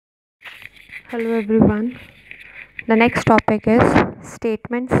Hello everyone. The next topic is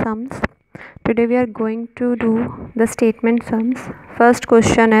statement sums. Today we are going to do the statement sums. First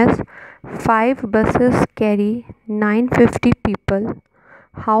question is 5 buses carry 950 people.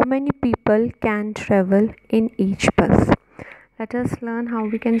 How many people can travel in each bus? Let us learn how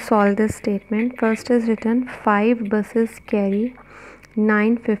we can solve this statement. First is written 5 buses carry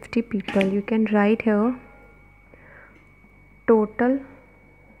 950 people. You can write here total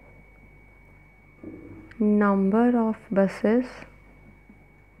number of buses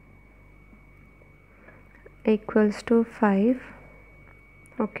equals to 5.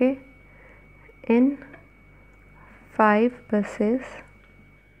 Okay, in 5 buses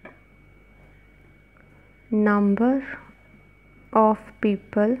number of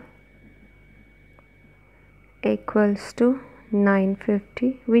people equals to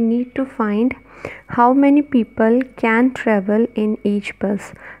 950. We need to find how many people can travel in each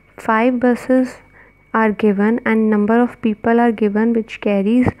bus. 5 buses are given and number of people are given which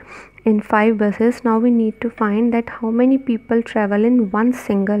carries in 5 buses. Now we need to find that how many people travel in one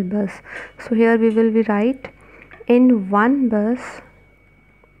single bus. So here we will be write in one bus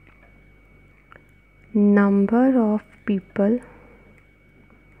number of people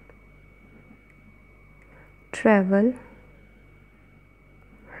travel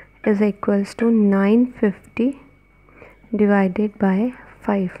is equals to 950 divided by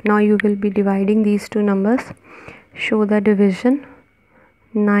 5. Now you will be dividing these two numbers. Show the division.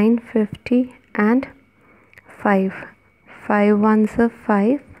 950 and 5. 5 ones are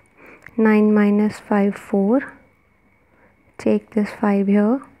 5. 9 minus 5 4. Take this 5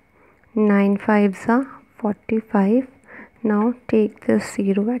 here. 9 5s are 45. Now take this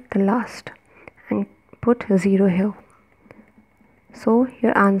 0 at the last and put 0 here. So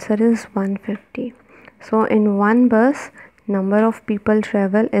your answer is 150. So in one bus number of people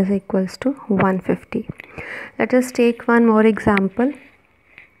travel is equals to 150. Let us take one more example.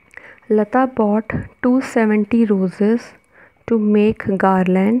 Lata bought 270 roses to make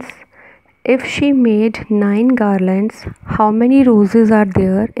garlands. If she made 9 garlands, how many roses are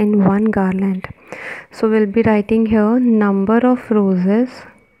there in one garland? So we'll be writing here number of roses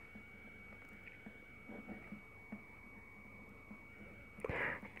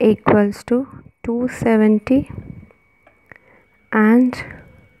equals to 270 and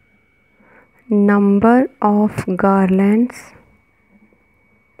number of garlands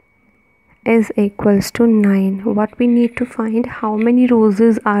is equals to 9. What we need to find how many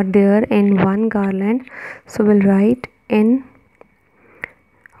roses are there in one garland. So we'll write in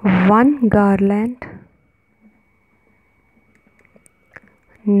one garland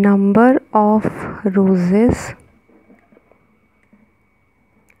number of roses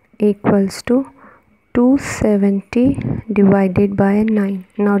equals to 270 divided by 9.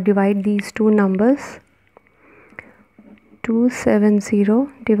 Now divide these two numbers.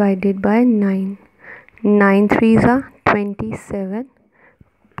 270 divided by 9. 9 3s are 27.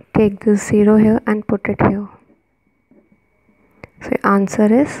 Take this 0 here and put it here. So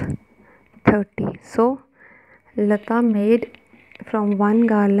answer is 30. So Lata made from one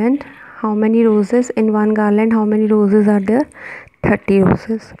garland how many roses in one garland, how many roses are there? 30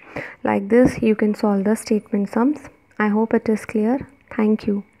 roses. Like this you can solve the statement sums. I hope it is clear. Thank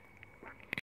you.